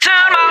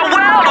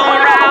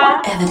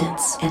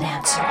evidence and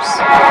answers.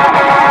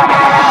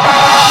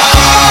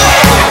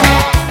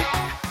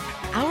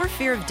 Our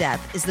fear of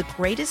death is the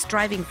greatest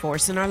driving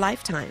force in our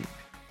lifetime.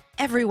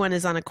 Everyone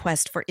is on a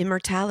quest for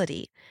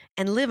immortality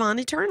and live on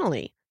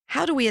eternally.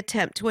 How do we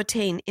attempt to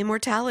attain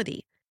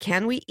immortality?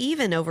 Can we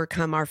even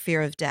overcome our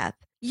fear of death?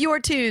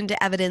 You're tuned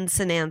to Evidence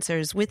and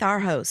Answers with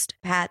our host,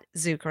 Pat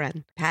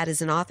Zukeran. Pat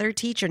is an author,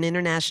 teacher, and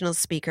international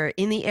speaker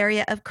in the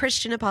area of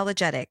Christian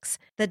apologetics,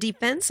 the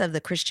defense of the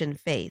Christian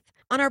faith.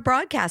 On our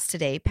broadcast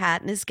today,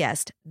 Pat and his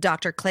guest,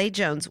 Dr. Clay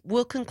Jones,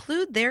 will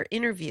conclude their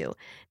interview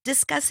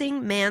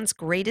discussing man's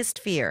greatest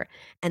fear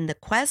and the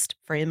quest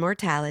for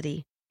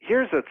immortality.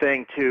 Here's the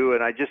thing, too,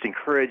 and I just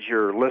encourage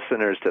your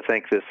listeners to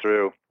think this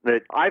through,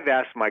 that I've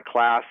asked my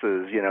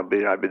classes,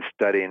 I've been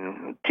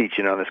studying,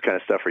 teaching on this kind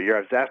of stuff for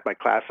years. I've asked my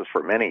classes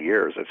for many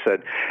years. I've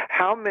said,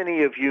 how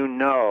many of you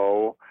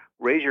know,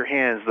 raise your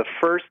hands, the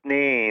first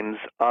names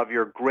of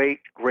your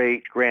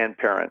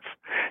great-great-grandparents?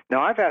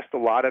 Now, I've asked a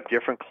lot of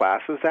different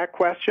classes that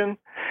question,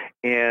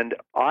 and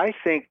I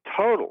think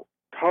total,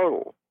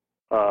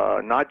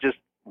 not just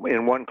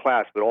in one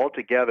class, but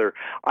altogether,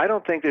 I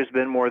don't think there's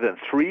been more than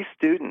 3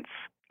 students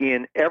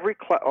in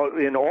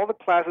in all the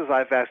classes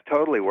I've asked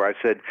totally where I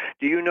said,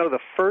 do you know the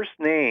first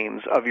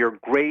names of your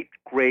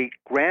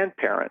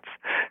great-great-grandparents?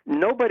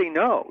 Nobody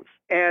knows.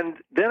 And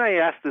then I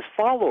asked this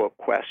follow-up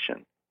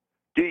question,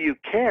 do you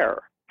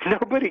care?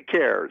 Nobody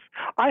cares.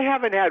 I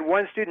haven't had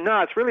one student,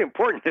 no, it's really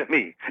important to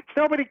me.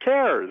 Nobody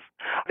cares.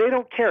 They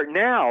don't care.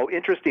 Now,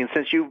 interesting,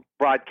 since you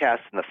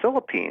broadcast in the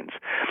Philippines,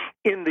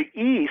 in the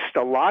East,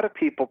 a lot of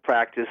people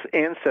practice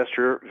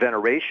ancestor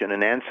veneration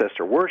and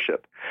ancestor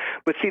worship.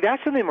 But see,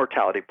 that's an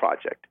immortality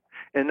project.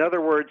 In other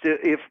words,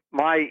 if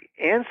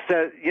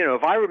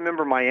if I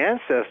remember my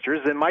ancestors,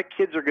 then my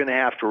kids are going to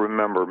have to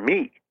remember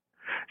me.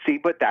 See,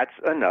 but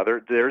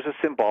there's a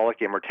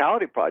symbolic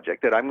immortality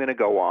project that I'm going to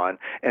go on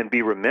and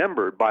be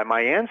remembered by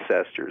my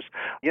ancestors.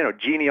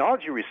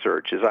 Genealogy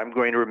research is I'm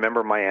going to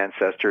remember my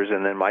ancestors,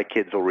 and then my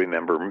kids will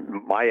remember,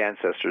 my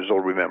ancestors will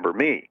remember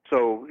me.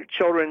 So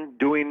children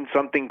doing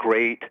something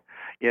great,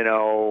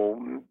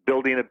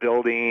 building a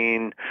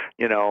building,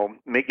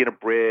 making a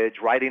bridge,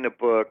 writing a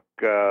book,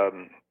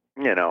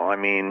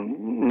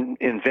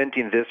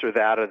 inventing this or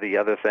that or the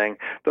other thing.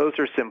 Those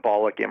are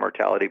symbolic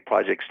immortality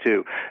projects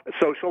too.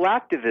 Social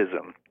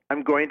activism.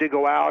 I'm going to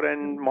go out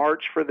and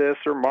march for this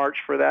or march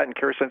for that and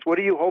carry signs. What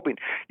are you hoping?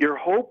 You're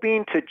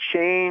hoping to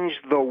change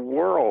the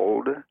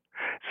world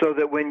so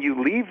that when you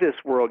leave this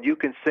world, you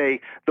can say,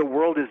 the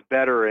world is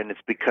better and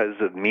it's because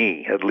of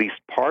me, at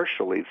least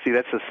partially. See,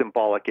 that's a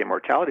symbolic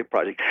immortality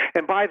project.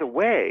 And by the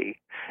way,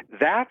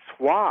 that's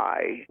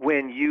why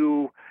when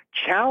you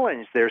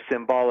challenge their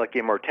symbolic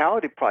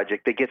immortality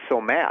project, they get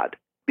so mad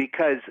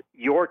because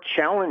you're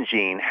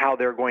challenging how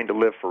they're going to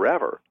live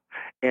forever.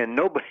 And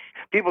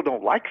people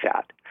don't like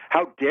that.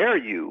 How dare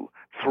you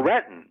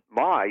threaten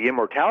my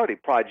immortality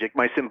project,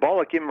 my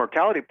symbolic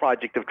immortality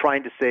project of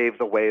trying to save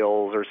the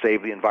whales or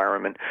save the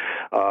environment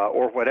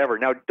or whatever.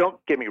 Now,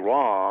 don't get me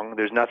wrong.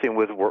 There's nothing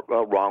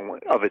wrong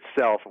of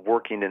itself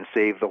working and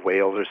save the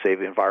whales or save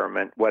the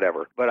environment,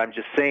 whatever. But I'm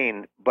just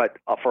saying,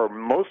 for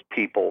most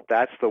people,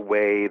 that's the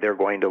way they're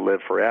going to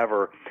live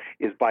forever,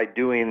 is by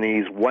doing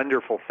these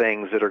wonderful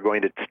things that are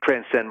going to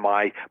transcend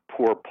my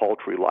poor,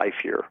 paltry life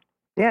here.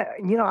 Yeah,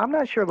 I'm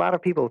not sure a lot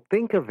of people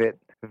think of it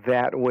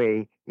that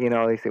way.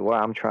 They say,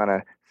 well, I'm trying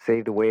to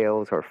save the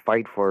whales or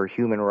fight for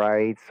human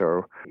rights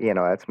or,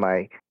 that's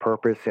my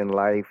purpose in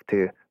life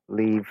to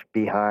leave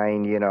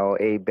behind,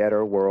 a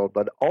better world.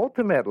 But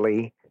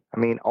ultimately,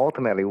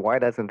 why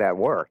doesn't that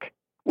work?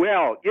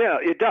 Well, yeah,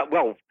 it does.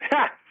 Well,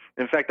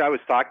 in fact, I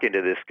was talking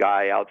to this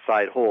guy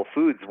outside Whole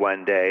Foods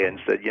one day and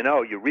said,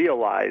 you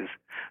realize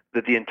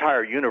that the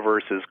entire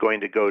universe is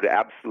going to go to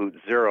absolute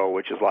zero,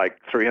 which is like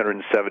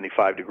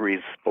 375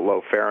 degrees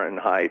below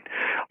Fahrenheit.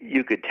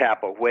 You could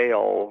tap a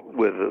whale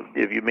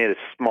if you made a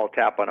small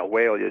tap on a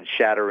whale, you'd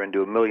shatter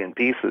into a million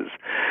pieces.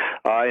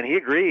 And he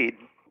agreed.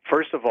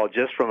 First of all,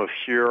 just from a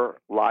sheer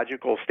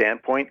logical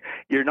standpoint,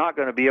 you're not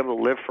going to be able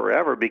to live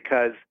forever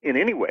because in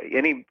any way,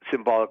 any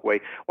symbolic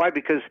way. Why?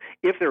 Because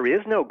if there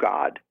is no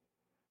God,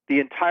 the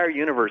entire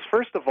universe,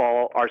 first of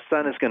all, our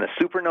sun is going to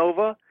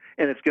supernova,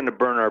 and it's going to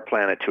burn our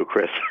planet to a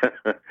crisp.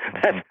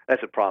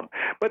 That's a problem.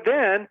 But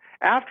then,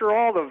 after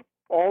all of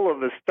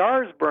the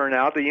stars burn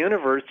out, the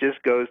universe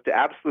just goes to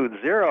absolute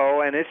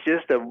zero, and it's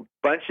just a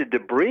bunch of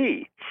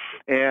debris.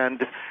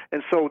 And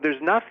so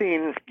there's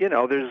nothing,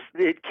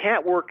 it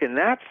can't work in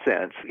that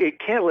sense. It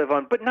can't live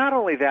on. But not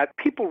only that,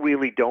 people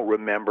really don't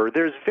remember.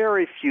 There's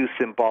very few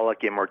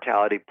symbolic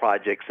immortality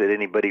projects that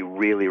anybody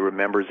really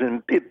remembers,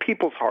 and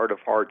people's heart of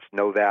hearts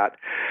know that.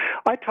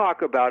 I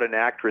talk about an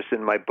actress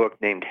in my book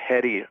named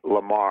Hedy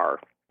Lamarr.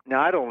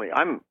 Now,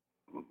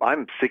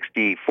 I'm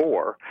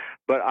 64,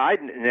 but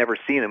I'd never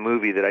seen a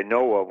movie that I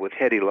know of with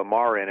Hedy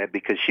Lamarr in it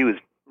because she was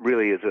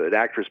really is an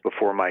actress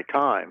before my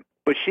time.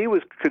 But she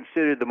was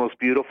considered the most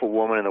beautiful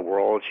woman in the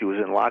world. She was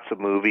in lots of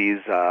movies,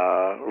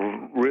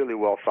 really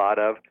well thought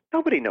of.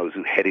 Nobody knows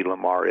who Hedy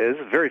Lamarr is,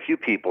 very few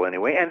people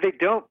anyway, and they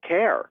don't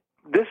care.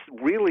 this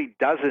really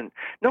doesn't,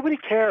 nobody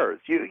cares.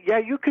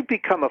 You could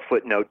become a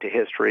footnote to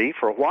history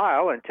for a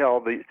while until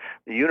the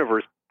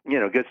universe,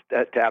 gets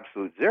to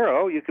absolute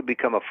zero. You could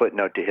become a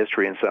footnote to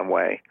history in some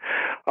way.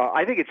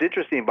 I think it's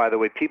interesting, by the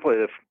way, people that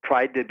have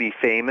tried to be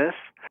famous,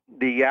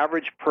 the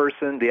average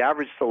person, the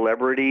average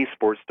celebrity,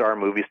 sports star,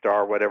 movie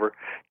star, whatever,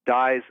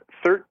 dies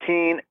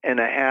 13 and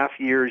a half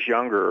years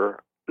younger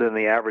than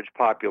the average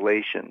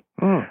population.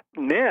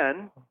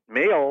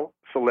 Male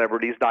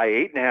celebrities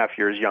die 8.5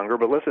 years younger,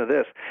 but listen to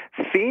this.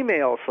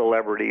 Female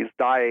celebrities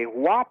die a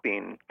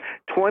whopping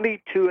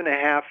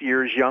 22.5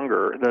 years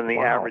younger than the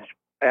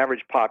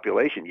average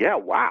population. Yeah,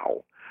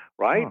 wow,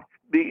 right?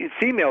 The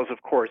females,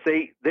 of course,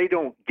 they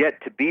don't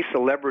get to be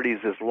celebrities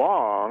as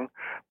long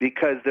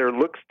because their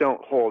looks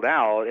don't hold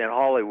out, and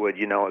Hollywood,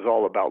 is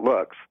all about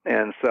looks,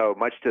 and so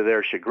much to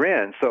their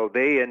chagrin. So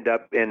they end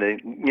up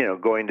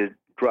going to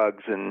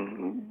drugs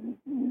and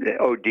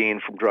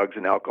ODing from drugs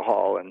and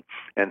alcohol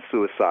and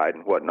suicide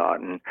and whatnot,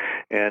 and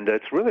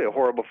it's really a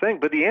horrible thing.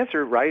 But the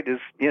answer, right, is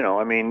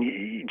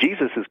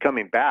Jesus is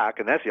coming back,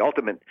 and that's the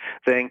ultimate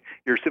thing.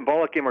 Your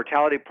symbolic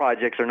immortality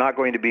projects are not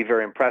going to be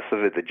very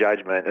impressive at the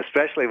judgment,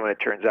 especially when it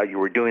turns out you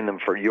were doing them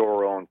for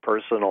your own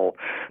personal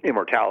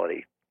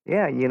immortality.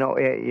 Yeah,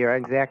 you're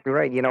exactly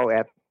right.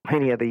 At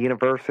many of the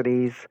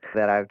universities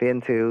that I've been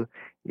to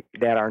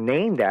that are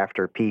named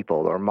after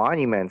people, or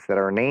monuments that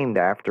are named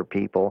after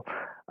people,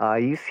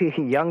 you see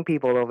young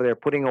people over there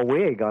putting a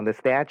wig on the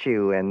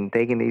statue and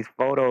taking these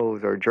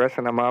photos or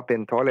dressing them up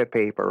in toilet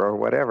paper or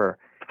whatever.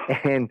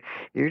 And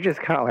you're just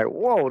kind of like,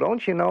 whoa,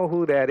 don't you know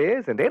who that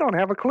is? And they don't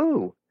have a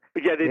clue.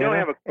 Yeah, they don't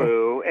have a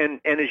clue,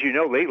 and as you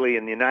know, lately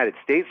in the United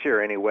States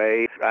here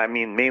anyway, I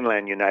mean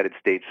mainland United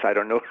States, I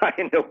don't know, I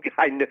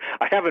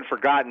haven't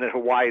forgotten that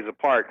Hawaii is a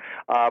part,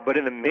 but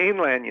in the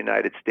mainland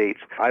United States,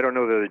 I don't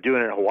know that they're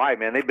doing it in Hawaii,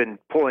 man. They've been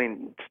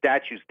pulling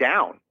statues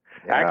down,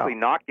 actually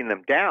knocking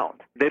them down.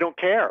 They don't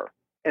care.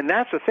 And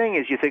that's the thing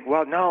is you think,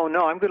 well, no,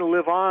 I'm going to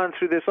live on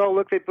through this. Oh,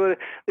 look, they put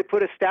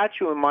a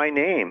statue in my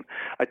name.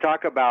 I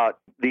talk about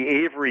the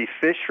Avery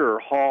Fisher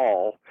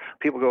Hall.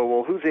 People go,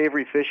 well, who's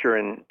Avery Fisher?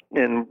 In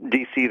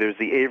D.C., there's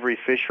the Avery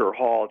Fisher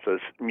Hall. It's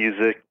a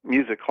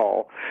music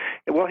hall.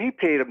 Well, he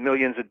paid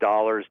millions of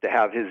dollars to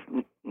have his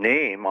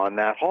name on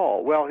that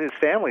hall. Well, his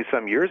family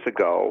some years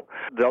ago,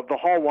 the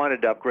hall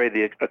wanted to upgrade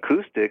the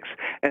acoustics,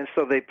 and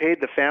so they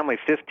paid the family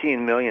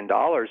 $15 million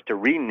to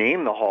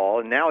rename the hall,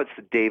 and now it's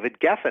the David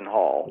Geffen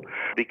Hall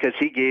because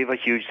he gave a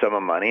huge sum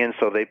of money, and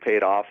so they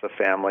paid off the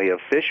family of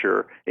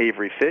Fisher,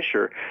 Avery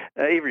Fisher.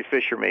 Avery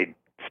Fisher made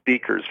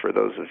speakers, for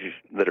those of you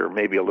that are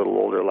maybe a little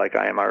older like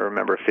I am. I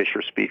remember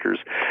Fisher speakers.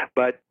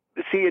 But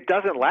see, it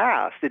doesn't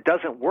last. It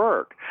doesn't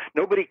work.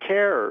 Nobody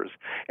cares.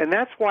 And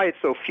that's why it's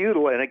so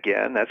futile. And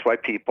again, that's why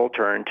people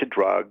turn to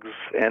drugs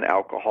and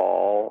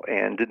alcohol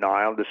and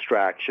denial,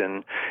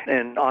 distraction,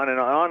 and on and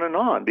on and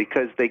on,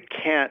 because they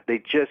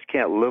just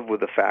can't live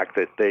with the fact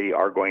that they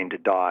are going to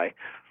die.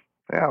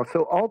 Yeah,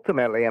 so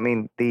ultimately,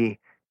 the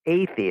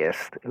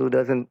atheist who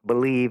doesn't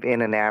believe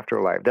in an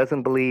afterlife,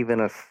 doesn't believe in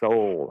a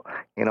soul,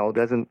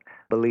 doesn't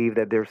believe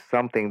that there's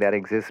something that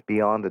exists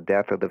beyond the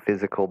death of the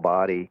physical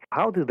body,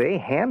 how do they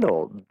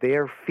handle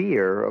their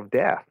fear of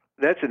death?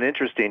 That's an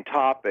interesting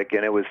topic,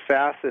 and it was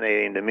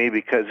fascinating to me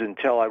because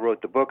until I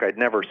wrote the book, I'd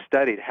never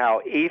studied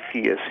how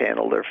atheists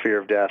handle their fear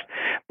of death.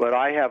 But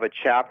I have a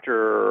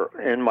chapter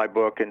in my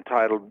book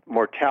entitled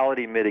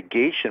Mortality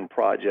Mitigation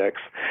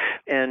Projects,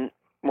 and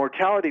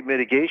mortality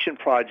mitigation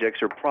projects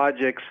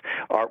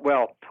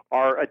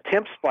are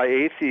attempts by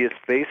atheists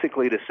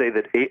basically to say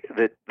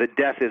that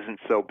death isn't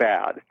so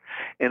bad.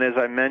 And as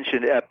I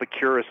mentioned,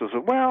 Epicurus was,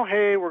 well,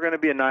 hey, we're going to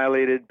be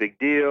annihilated, big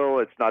deal.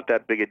 It's not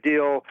that big a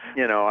deal.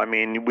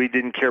 We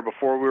didn't care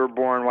before we were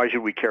born. Why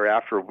should we care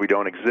after if we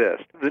don't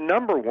exist? The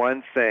number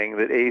one thing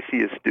that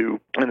atheists do,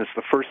 and it's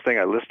the first thing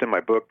I list in my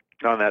book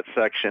on that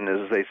section,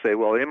 is they say,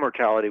 well,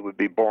 immortality would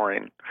be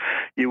boring.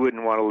 You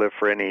wouldn't want to live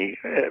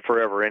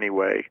forever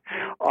anyway.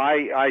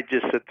 I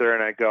just sit there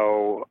and I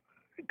go,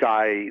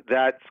 Guy,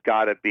 that's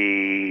got to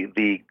be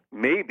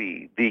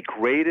maybe the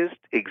greatest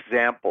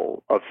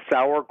example of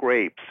sour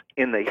grapes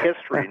in the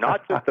history,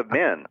 not just of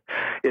men.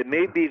 It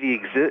may be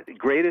the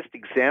greatest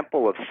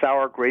example of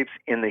sour grapes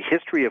in the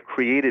history of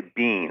created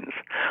beings.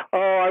 Oh,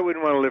 I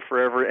wouldn't want to live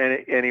forever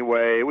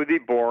anyway. It would be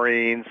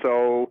boring.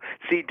 So,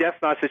 see,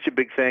 death's not such a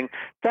big thing.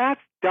 That's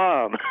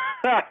dumb.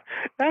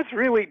 That's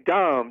really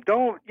dumb.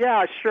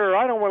 Yeah, sure,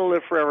 I don't want to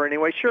live forever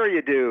anyway. Sure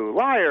you do.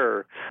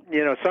 Liar.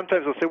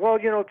 Sometimes they'll say, well,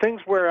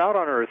 things wear out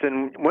on Earth,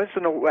 and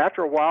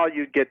after a while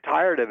you get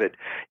tired of it.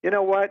 You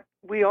know what?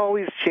 We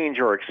always change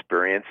our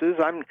experiences.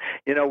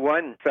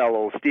 One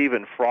fellow,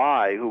 Stephen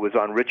Fry, who was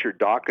on Richard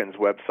Dawkins'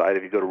 website,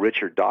 if you go to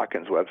Richard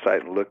Dawkins'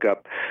 website and look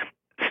up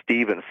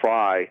Stephen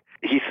Fry,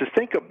 he says,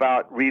 think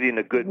about reading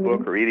a good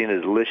book or eating a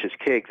delicious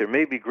cake. There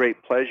may be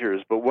great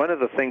pleasures, but one of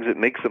the things that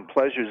makes them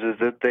pleasures is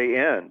that they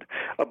end.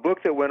 A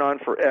book that went on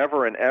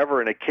forever and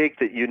ever and a cake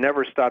that you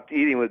never stopped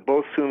eating would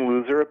both soon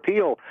lose their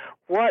appeal.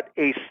 What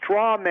a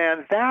straw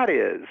man that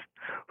is.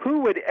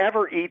 Who would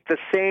ever eat the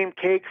same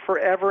cake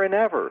forever and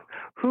ever?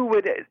 Who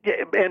would?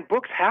 And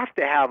books have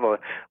to have a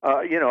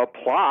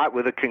plot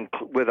with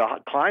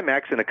a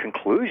climax and a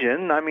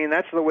conclusion. I mean,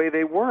 that's the way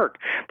they work.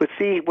 But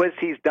see, what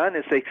he's done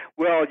is say,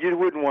 well, you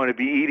wouldn't want to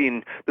be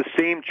eating the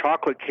same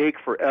chocolate cake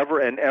forever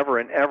and ever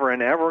and ever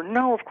and ever.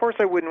 No, of course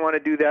I wouldn't want to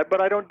do that,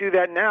 but I don't do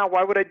that now.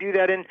 Why would I do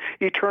that in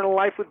eternal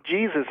life with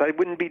Jesus? I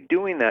wouldn't be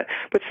doing that.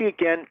 But see,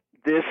 again,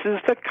 this is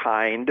the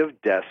kind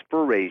of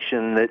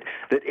desperation that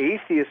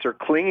atheists are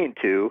clinging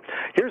to.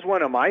 Here's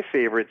one of my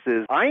favorites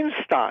is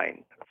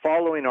Einstein,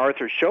 following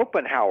Arthur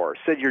Schopenhauer,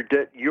 said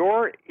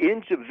your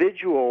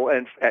individual,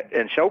 and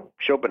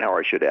Schopenhauer,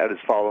 I should add, is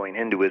following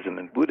Hinduism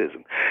and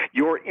Buddhism.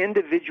 Your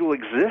individual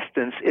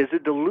existence is a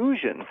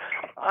delusion.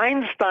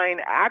 Einstein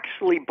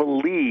actually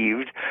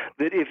believed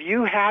that if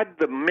you had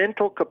the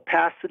mental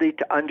capacity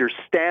to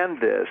understand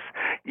this,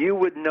 you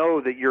would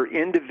know that your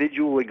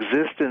individual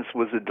existence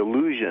was a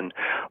delusion.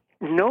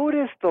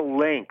 Notice the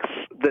lengths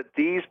that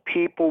these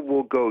people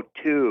will go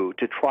to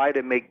try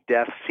to make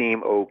death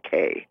seem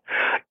okay.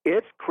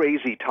 It's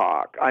crazy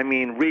talk. I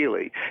mean,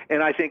 really.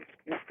 And I think,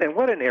 and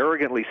what an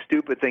arrogantly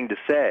stupid thing to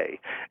say.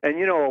 And,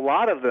 a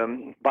lot of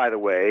them, by the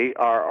way,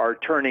 are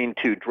turning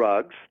to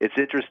drugs. It's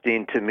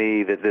interesting to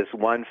me that this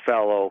one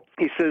fellow,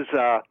 he says,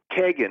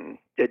 Kagan,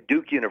 at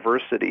Duke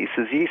University,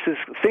 he says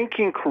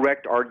thinking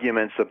correct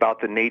arguments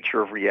about the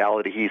nature of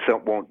reality, he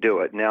won't do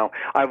it. Now,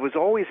 I was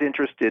always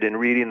interested in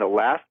reading the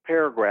last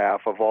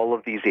paragraph of all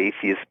of these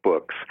atheist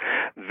books.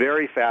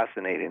 Very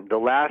fascinating. The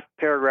last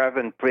paragraph,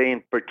 and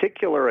paying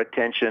particular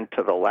attention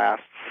to the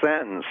last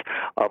sentence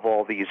of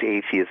all these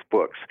atheist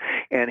books.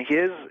 And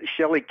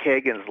Shelley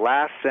Kagan's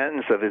last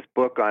sentence of his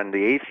book on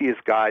the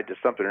Atheist Guide to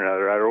something or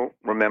another, I don't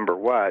remember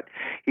what,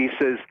 he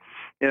says,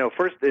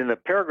 first in the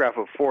paragraph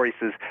of 4, he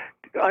says,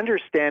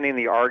 understanding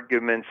the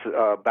arguments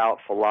about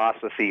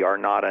philosophy are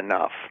not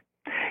enough.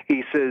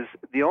 He says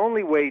the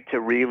only way to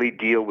really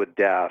deal with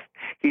death,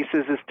 he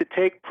says, is to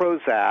take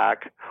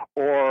Prozac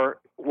or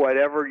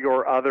whatever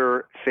your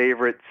other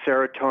favorite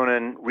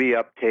serotonin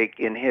reuptake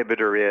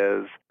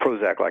inhibitor is,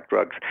 Prozac-like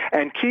drugs,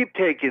 and keep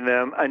taking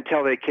them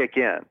until they kick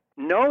in.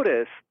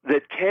 Notice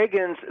that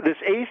Kagan's, this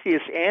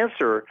atheist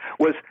answer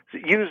was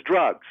use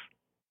drugs,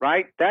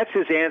 right? That's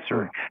his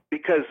answer,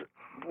 because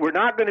we're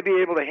not going to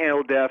be able to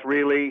handle death,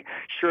 really.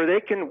 Sure,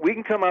 we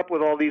can come up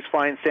with all these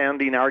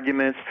fine-sounding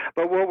arguments,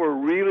 but what we're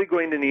really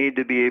going to need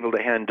to be able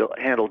to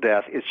handle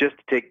death is just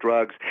to take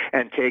drugs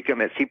and take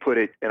them, as he put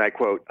it, and I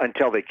quote,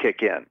 until they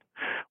kick in.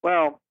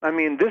 Well, I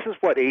mean, this is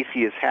what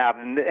atheists have,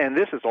 and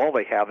this is all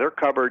they have. Their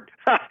cupboard,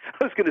 I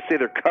was going to say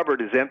their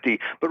cupboard is empty,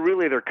 but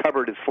really their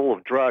cupboard is full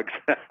of drugs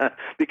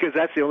because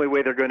that's the only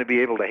way they're going to be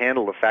able to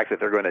handle the fact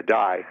that they're going to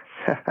die.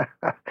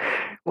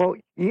 Well,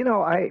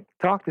 I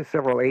talked to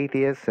several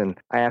atheists, and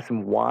I asked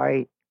them,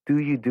 why do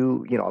you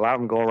a lot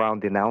of them go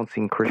around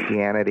denouncing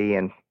Christianity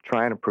and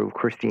trying to prove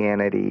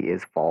Christianity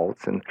is false.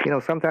 And,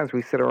 sometimes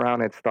we sit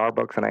around at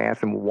Starbucks, and I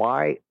ask them,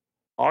 why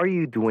are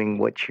you doing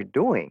what you're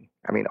doing?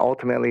 I mean,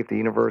 ultimately, if the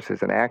universe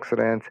is an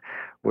accident,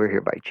 we're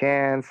here by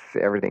chance,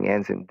 everything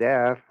ends in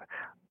death,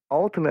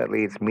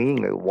 ultimately it's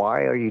meaningless.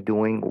 Why are you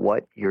doing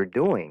what you're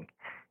doing?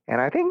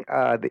 And I think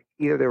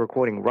either they were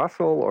quoting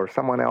Russell or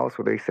someone else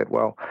where they said,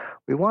 well,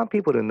 we want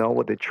people to know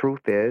what the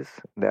truth is,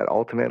 that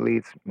ultimately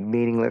it's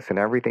meaningless and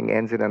everything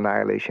ends in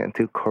annihilation,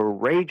 to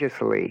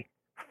courageously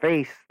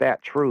face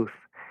that truth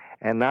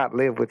and not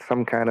live with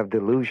some kind of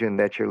delusion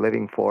that you're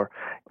living for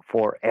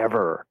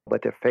forever,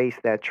 but to face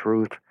that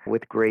truth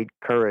with great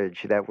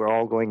courage that we're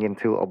all going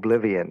into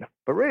oblivion.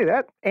 But really,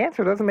 that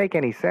answer doesn't make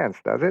any sense,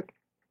 does it?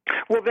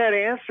 Well, that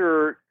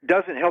answer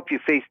doesn't help you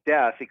face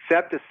death,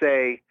 except to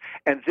say,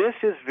 and this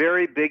is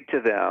very big to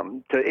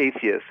them, to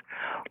atheists,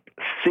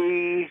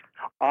 see,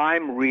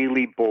 I'm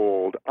really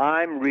bold.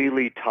 I'm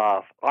really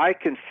tough. I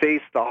can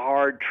face the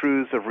hard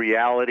truths of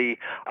reality.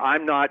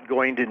 I'm not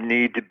going to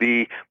need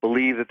to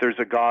believe that there's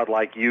a God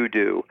like you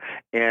do.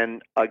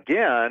 And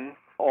again,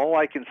 all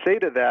I can say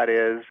to that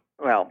is,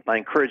 well, I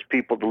encourage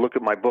people to look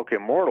at my book,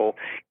 Immortal,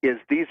 is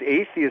these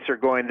atheists are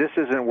going, this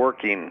isn't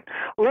working.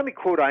 Let me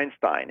quote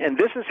Einstein, and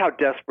this is how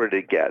desperate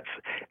it gets.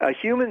 A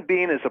human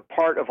being is a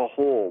part of a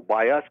whole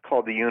by us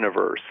called the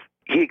universe.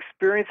 He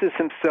experiences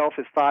himself,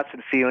 his thoughts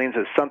and feelings,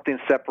 as something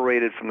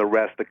separated from the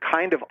rest, the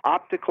kind of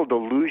optical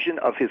delusion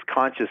of his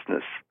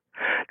consciousness.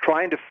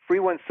 Trying to free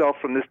oneself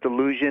from this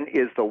delusion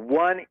is the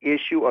one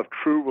issue of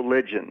true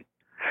religion.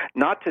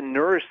 Not to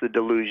nourish the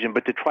delusion,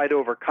 but to try to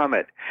overcome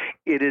it.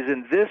 It is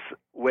in this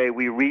way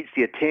we reach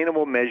the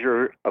attainable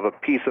measure of a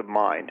peace of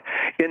mind.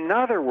 In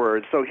other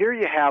words, so here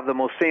you have the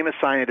most famous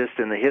scientist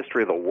in the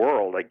history of the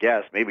world, I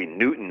guess, maybe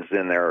Newton's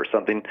in there or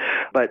something,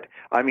 but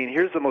I mean,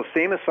 here's the most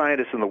famous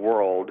scientist in the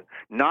world,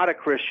 not a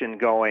Christian,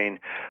 going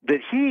that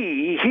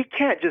he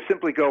can't just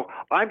simply go,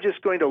 I'm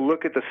just going to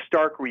look at the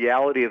stark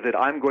reality of that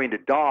I'm going to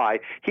die.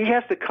 He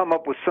has to come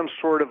up with some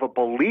sort of a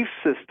belief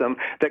system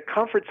that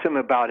comforts him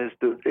about his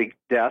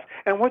death.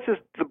 And what's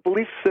the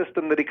belief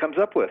system that he comes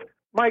up with?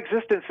 My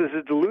existence is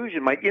a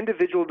delusion. My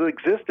individual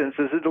existence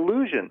is a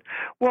delusion.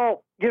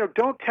 Well,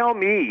 don't tell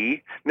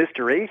me,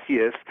 Mr.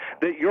 Atheist,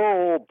 that you're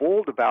all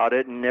bold about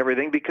it and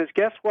everything, because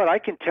guess what? I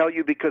can tell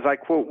you, because I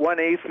quote one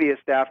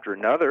atheist after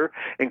another,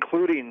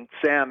 including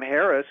Sam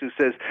Harris, who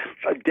says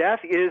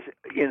death is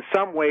in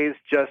some ways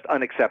just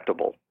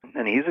unacceptable.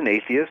 And he's an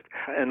atheist.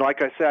 And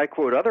like I say, I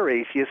quote other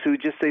atheists who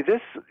just say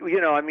this,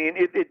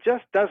 it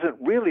just doesn't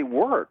really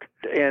work.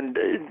 And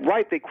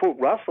they quote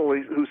Russell,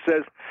 who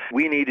says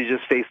we need to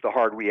just face the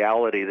hard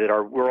reality that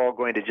we're all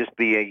going to just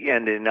be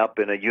ending up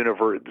in a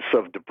universe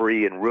of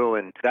debris and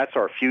ruin. That's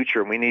our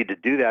future, and we need to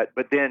do that.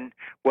 But then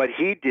what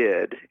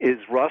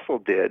Russell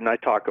did, and I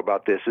talk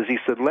about this, is he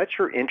said, let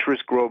your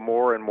interest grow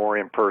more and more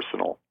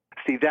impersonal.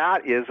 See,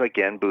 that is,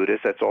 again,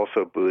 Buddhist. That's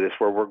also Buddhist,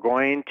 where we're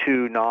going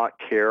to not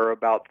care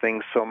about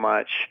things so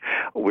much.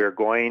 We're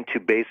going to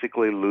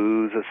basically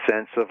lose a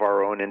sense of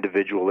our own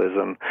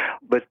individualism.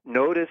 But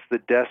notice the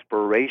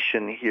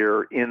desperation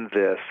here in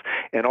this.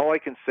 And all I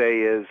can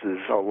say is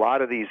a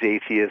lot of these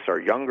atheists are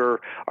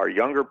younger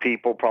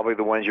people, probably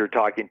the ones you're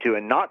talking to,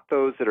 and not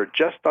those that are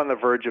just on the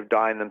verge of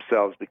dying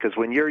themselves. Because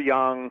when you're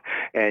young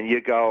and you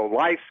go,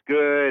 life's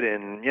good,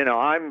 and,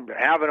 I'm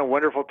having a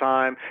wonderful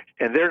time,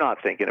 and they're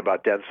not thinking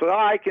about death. So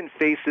I can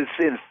face this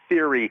in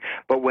theory,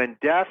 but when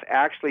death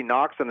actually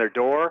knocks on their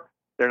door,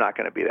 they're not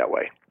going to be that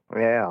way.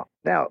 Yeah.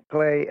 Now,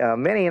 Clay,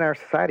 many in our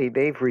society,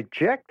 they've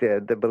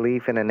rejected the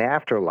belief in an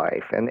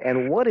afterlife.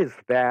 And what is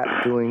that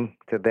doing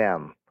to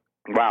them?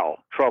 Wow,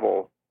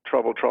 trouble,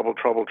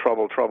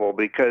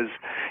 because,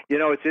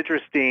 it's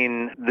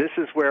interesting. This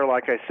is where,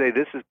 like I say,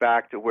 this is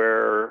back to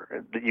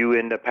where you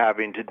end up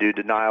having to do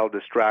denial,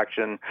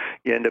 distraction.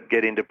 You end up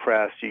getting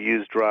depressed. You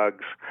use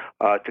drugs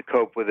to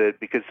cope with it,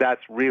 because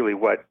that's really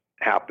what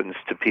happens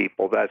to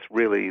people. That's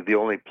really the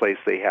only place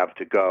they have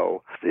to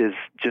go, is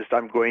just,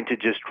 I'm going to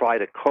just try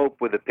to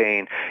cope with the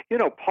pain.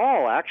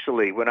 Paul,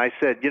 actually, when I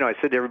said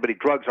to everybody,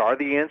 drugs are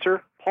the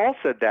answer, Paul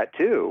said that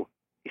too.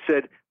 He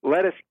said,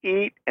 let us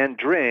eat and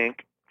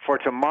drink, for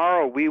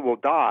tomorrow we will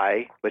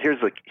die. But here's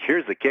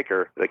the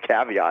kicker, the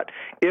caveat,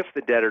 if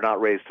the dead are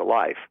not raised to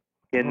life.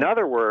 In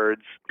other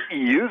words,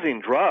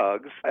 using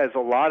drugs, as a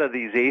lot of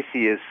these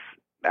atheists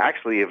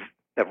actually have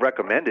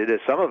recommended, as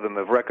some of them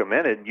have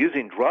recommended,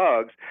 using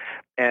drugs,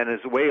 and as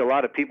a way a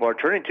lot of people are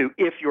turning to,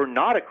 if you're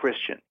not a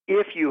Christian,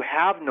 if you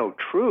have no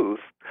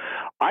truth,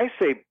 I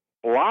say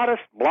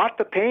blot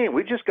the pain.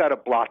 We just got to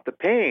blot the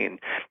pain.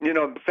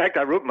 In fact,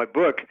 I wrote in my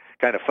book,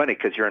 kind of funny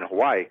because you're in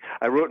Hawaii,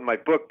 I wrote in my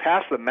book,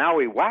 Pass the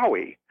Maui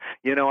Wowie.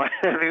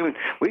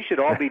 We should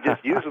all be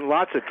just using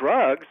lots of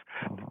drugs.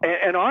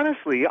 And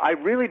honestly, I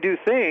really do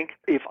think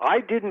if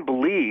I didn't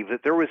believe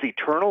that there was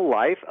eternal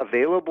life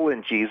available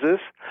in Jesus,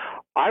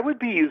 I would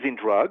be using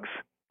drugs.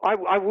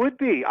 I would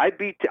be. I'd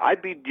be.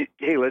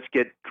 Hey, let's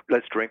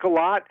drink a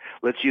lot.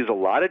 Let's use a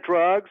lot of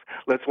drugs.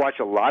 Let's watch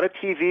a lot of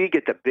TV.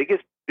 Get the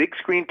biggest big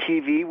screen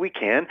TV we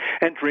can,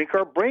 and drink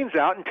our brains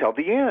out until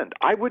the end.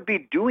 I would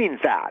be doing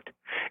that.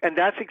 And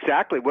that's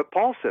exactly what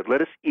Paul said.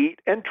 Let us eat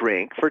and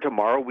drink, for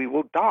tomorrow we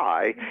will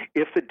die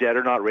if the dead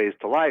are not raised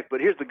to life. But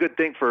here's the good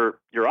thing for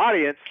your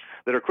audience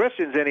that are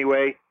Christians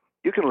anyway,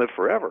 you can live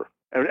forever.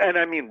 And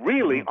I mean,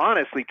 really,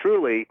 honestly,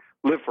 truly,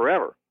 live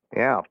forever.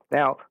 Yeah.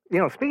 Now,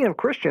 speaking of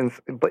Christians,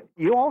 but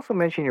you also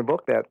mentioned in your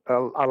book that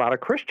a lot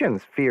of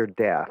Christians fear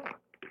death.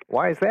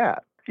 Why is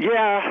that?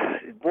 Yeah,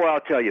 well, I'll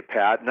tell you,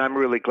 Pat, and I'm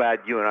really glad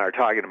you and I are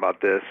talking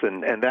about this,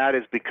 and that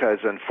is because,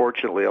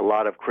 unfortunately, a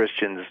lot of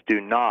Christians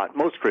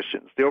most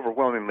Christians, the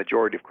overwhelming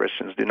majority of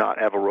Christians do not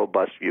have a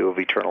robust view of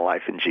eternal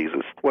life in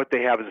Jesus. What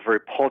they have is a very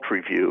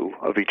paltry view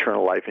of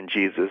eternal life in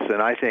Jesus,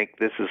 and I think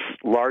this is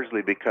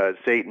largely because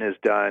Satan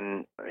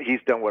he's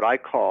done what I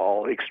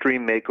call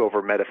extreme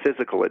makeover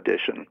metaphysical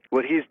edition.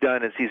 What he's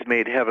done is he's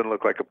made heaven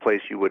look like a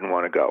place you wouldn't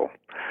want to go.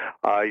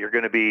 You're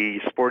going to be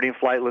sporting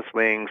flightless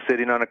wings,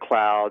 sitting on a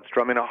cloud,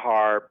 strumming a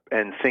harp,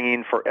 and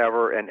singing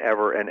forever and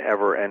ever and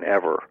ever and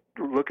ever.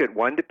 Look at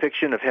one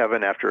depiction of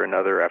heaven after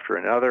another after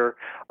another.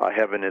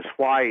 Heaven is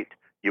white.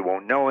 You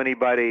won't know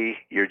anybody.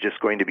 You're just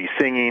going to be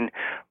singing.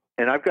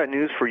 And I've got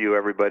news for you,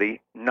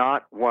 everybody.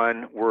 Not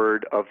one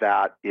word of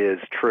that is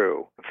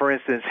true. For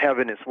instance,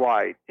 heaven is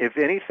white. If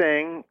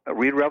anything,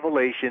 read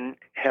Revelation,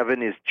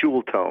 heaven is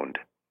jewel-toned.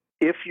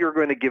 If you're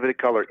going to give it a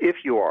color,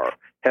 if you are,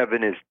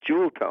 heaven is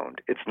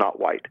jewel-toned. It's not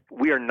white.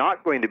 We are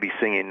not going to be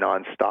singing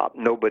nonstop.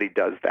 Nobody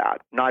does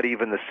that. Not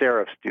even the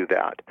seraphs do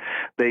that.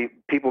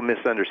 People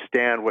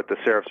misunderstand what the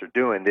seraphs are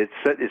doing.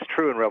 It's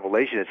true in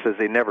Revelation. It says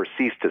they never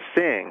cease to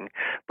sing.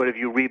 But if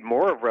you read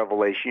more of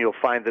Revelation, you'll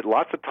find that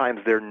lots of times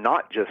they're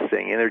not just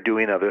singing. They're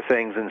doing other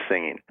things and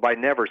singing. By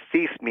never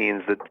cease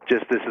means that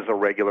just this is a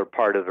regular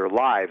part of their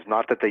lives,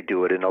 not that they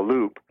do it in a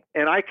loop.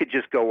 And I could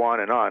just go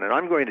on, and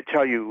I'm going to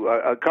tell you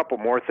a couple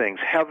more things.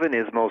 Heaven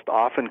is most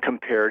often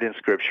compared in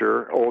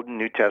Scripture, Old and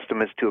New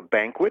Testaments, to a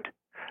banquet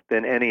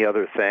than any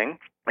other thing,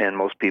 and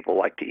most people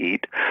like to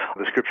eat.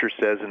 The Scripture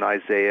says in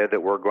Isaiah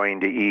that we're going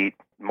to eat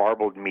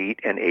marbled meat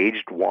and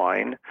aged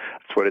wine.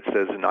 That's what it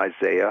says in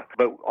Isaiah.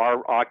 But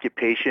our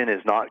occupation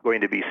is not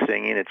going to be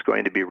singing. It's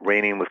going to be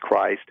reigning with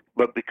Christ.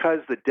 But because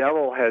the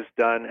devil has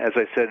done, as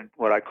I said,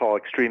 what I call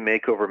extreme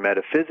makeover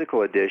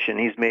metaphysical edition,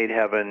 he's made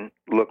heaven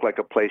look like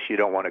a place you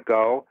don't want to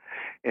go.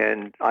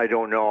 And I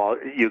don't know,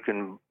 you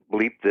can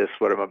bleep this,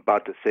 what I'm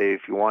about to say,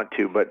 if you want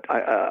to, but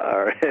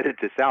or edit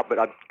this out. But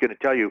I'm going to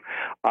tell you,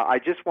 I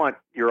just want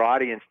your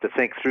audience to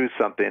think through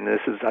something.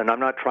 And I'm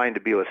not trying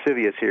to be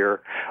lascivious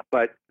here,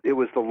 but it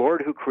was the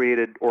Lord who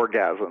created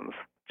orgasms.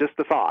 Just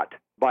a thought.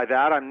 By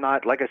that, I'm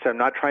not, like I said, I'm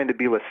not trying to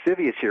be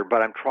lascivious here,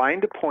 but I'm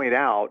trying to point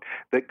out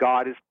that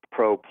God is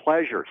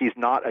pro-pleasure. He's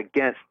not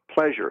against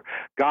pleasure.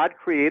 God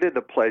created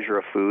the pleasure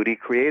of food. He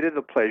created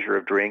the pleasure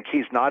of drink.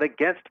 He's not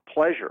against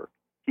pleasure.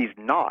 He's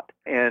not.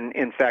 And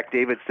in fact,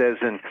 David says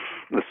in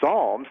the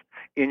Psalms,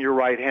 in your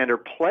right hand are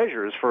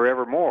pleasures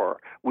forevermore.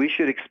 We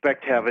should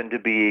expect heaven to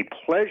be a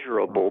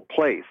pleasurable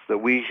place, that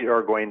we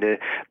are going to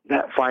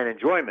find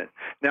enjoyment.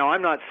 Now,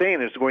 I'm not saying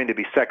there's going to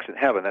be sex in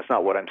heaven. That's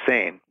not what I'm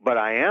saying. But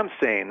I am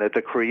saying that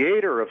the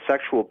creator of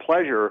sexual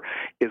pleasure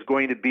is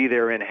going to be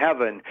there in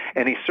heaven,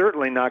 and he's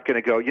certainly not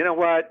going to go, you know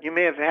what, you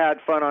may have had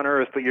fun on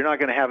earth, but you're not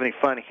going to have any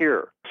fun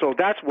here. So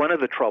that's one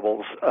of the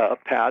troubles,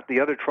 Pat.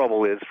 The other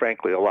trouble is,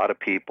 frankly, a lot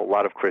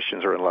of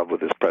Christians are in love with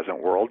this present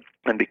world,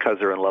 and because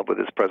they're in love with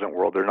this present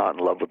world, they're not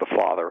in love with the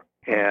Father.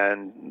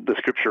 And the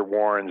Scripture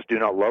warns, do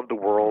not love the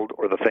world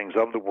or the things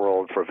of the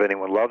world, for if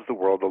anyone loves the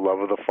world, the love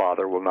of the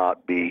Father will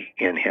not be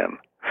in him.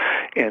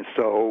 And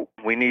so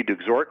we need to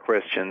exhort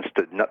Christians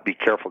to be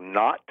careful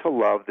not to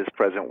love this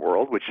present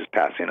world, which is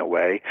passing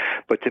away,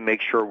 but to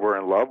make sure we're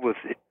in love with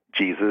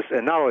Jesus.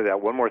 And not only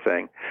that, one more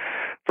thing.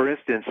 For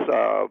instance,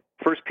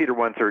 1 Peter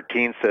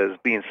 1:13 says,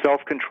 being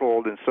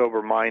self-controlled and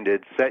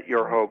sober-minded, set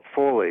your hope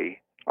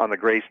fully on the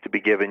grace to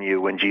be given you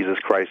when Jesus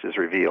Christ is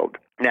revealed.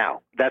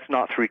 Now, that's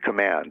not 3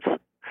 commands.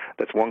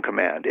 That's 1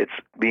 command. It's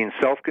being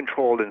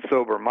self-controlled and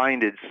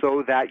sober-minded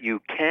so that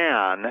you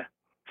can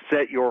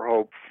set your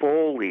hope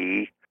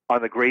fully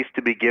on the grace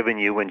to be given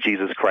you when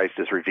Jesus Christ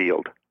is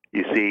revealed.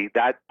 You see,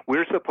 that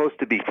we're supposed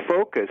to be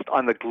focused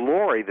on the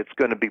glory that's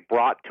going to be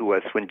brought to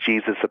us when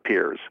Jesus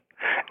appears.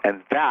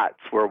 And that's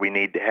where we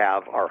need to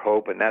have our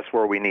hope, and that's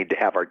where we need to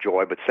have our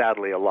joy. But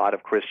sadly, a lot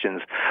of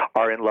Christians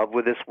are in love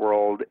with this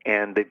world,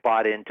 and they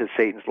bought into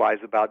Satan's lies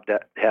about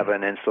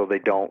heaven, and so they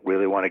don't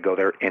really want to go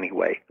there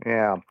anyway.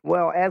 Yeah.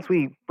 Well, as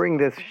we bring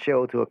this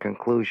show to a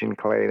conclusion,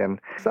 Clayton,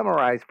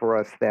 summarize for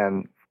us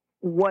then,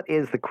 what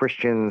is the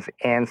Christian's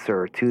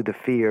answer to the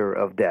fear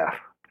of death?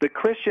 The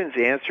Christian's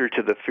answer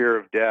to the fear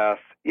of death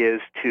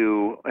is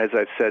to, as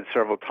I've said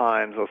several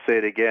times, I'll say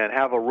it again,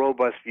 have a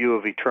robust view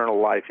of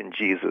eternal life in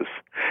Jesus.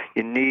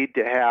 You need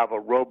to have a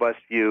robust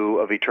view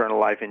of eternal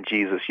life in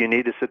Jesus. You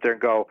need to sit there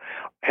and go,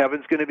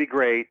 heaven's going to be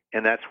great,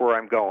 and that's where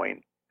I'm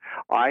going.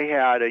 I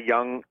had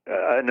an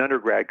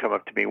undergrad come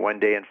up to me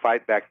one day and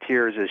fight back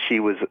tears as she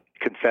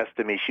confessed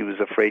to me she was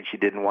afraid she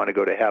didn't want to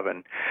go to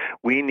heaven.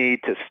 We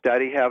need to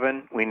study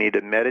heaven. We need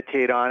to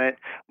meditate on it.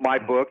 My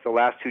book, the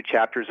last 2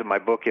 chapters of my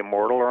book,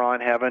 Immortal, are on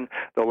heaven.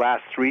 The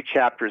last 3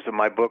 chapters of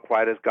my book,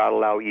 Why Does God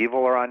Allow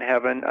Evil, are on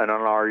heaven and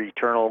on our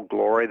eternal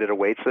glory that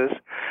awaits us.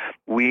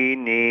 We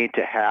need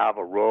to have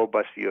a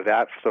robust view of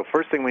that. So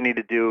first thing we need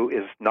to do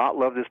is not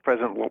love this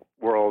present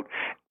world.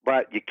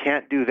 But you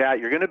can't do that.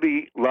 You're going to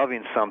be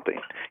loving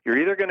something. You're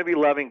either going to be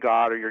loving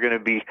God, or you're either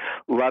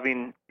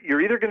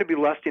going to be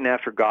lusting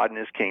after God and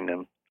his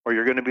kingdom, or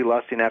you're going to be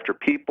lusting after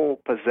people,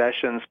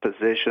 possessions,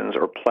 positions,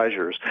 or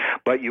pleasures.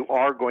 But you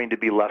are going to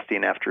be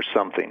lusting after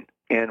something.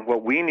 And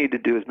what we need to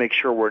do is make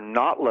sure we're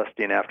not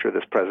lusting after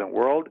this present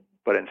world,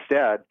 but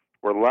instead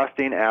we're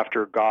lusting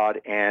after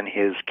God and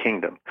his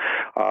kingdom.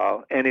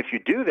 And if you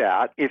do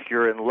that, if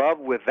you're in love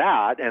with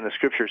that, and the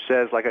Scripture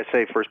says, like I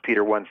say, 1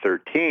 Peter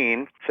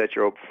 1:13, set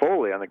your hope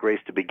fully on the grace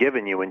to be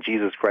given you when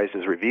Jesus Christ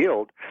is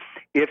revealed.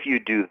 If you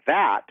do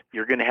that,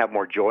 you're going to have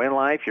more joy in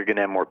life. You're going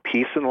to have more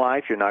peace in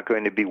life. You're not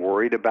going to be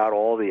worried about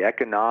all the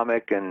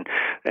economic and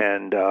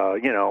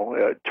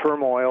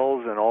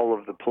turmoils and all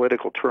of the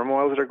political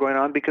turmoils that are going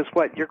on. Because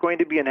what? You're going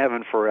to be in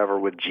heaven forever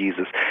with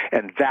Jesus.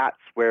 And that's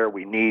where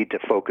we need to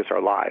focus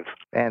our lives.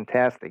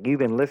 Fantastic. You've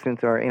been listening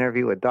to our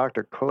interview with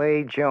Dr.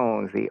 Clay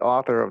Jones, the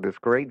author of this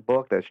great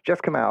book that's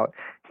just come out,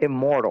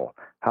 Immortal,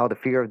 How the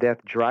Fear of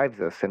Death Drives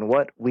Us and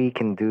What We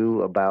Can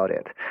Do About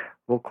It.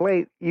 Well,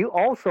 Clay, you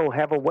also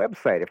have a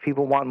website if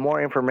people want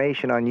more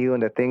information on you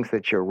and the things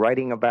that you're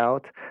writing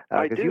about.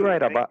 Because you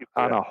write about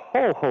on a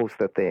whole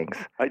host of things.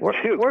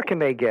 Where can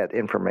they get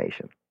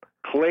information?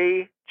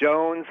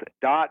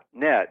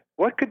 ClayJones.net.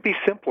 What could be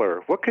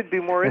simpler? What could be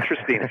more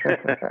interesting?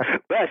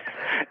 But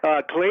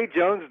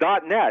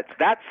ClayJones.net.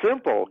 That's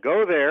simple.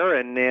 Go there,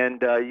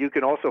 and you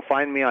can also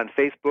find me on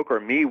Facebook or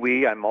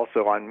MeWe. I'm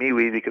also on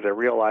MeWe because I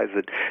realize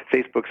that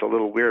Facebook's a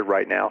little weird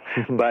right now.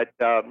 But,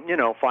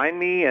 find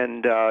me,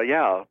 and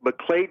but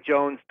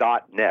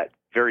ClayJones.net.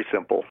 Very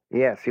simple.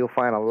 Yes, you'll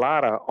find a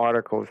lot of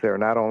articles there,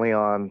 not only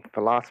on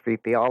philosophy,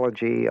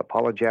 theology,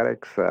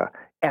 apologetics,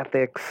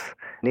 ethics,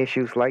 and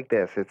issues like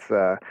this. It's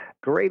a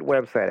great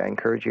website. I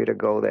encourage you to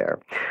go there.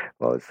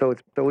 Well, so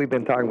we've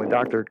been talking with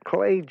Dr.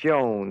 Clay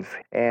Jones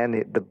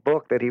and the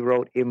book that he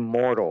wrote,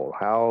 Immortal,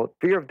 How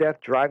Fear of Death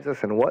Drives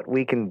Us and What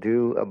We Can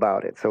Do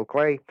About It. So,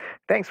 Clay,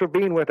 thanks for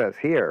being with us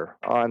here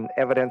on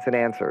Evidence and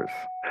Answers.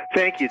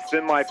 Thank you. It's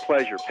been my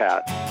pleasure,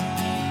 Pat.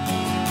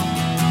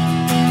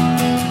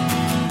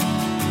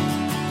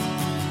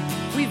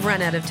 We've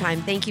run out of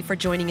time. Thank you for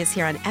joining us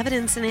here on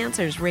Evidence and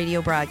Answers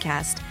radio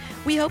broadcast.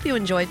 We hope you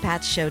enjoyed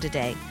Pat's show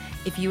today.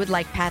 If you would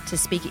like Pat to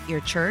speak at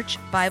your church,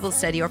 Bible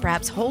study, or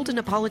perhaps hold an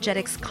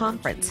apologetics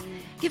conference,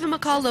 give him a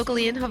call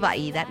locally in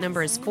Hawaii. That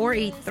number is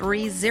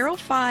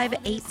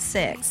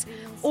 483-0586.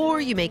 Or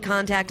you may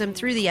contact him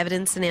through the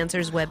Evidence and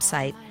Answers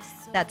website.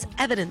 That's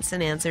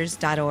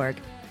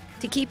evidenceandanswers.org.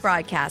 To keep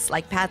broadcasts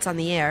like Pat's on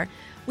the air,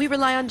 we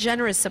rely on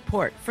generous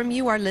support from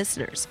you, our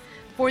listeners.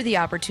 For the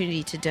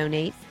opportunity to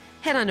donate,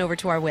 head on over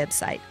to our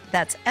website.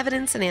 That's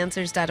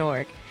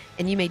evidenceandanswers.org.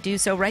 And you may do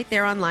so right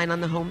there online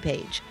on the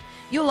homepage.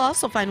 You'll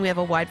also find we have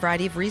a wide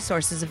variety of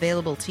resources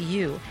available to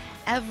you,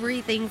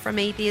 everything from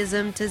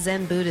atheism to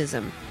Zen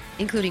Buddhism,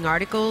 including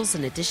articles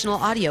and additional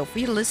audio for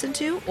you to listen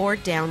to or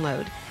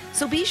download.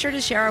 So be sure to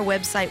share our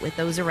website with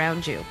those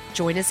around you.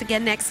 Join us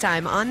again next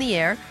time on the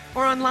air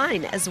or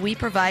online as we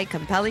provide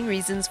compelling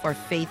reasons for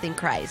faith in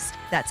Christ.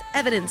 That's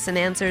Evidence and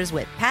Answers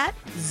with Pat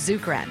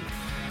Zukeran.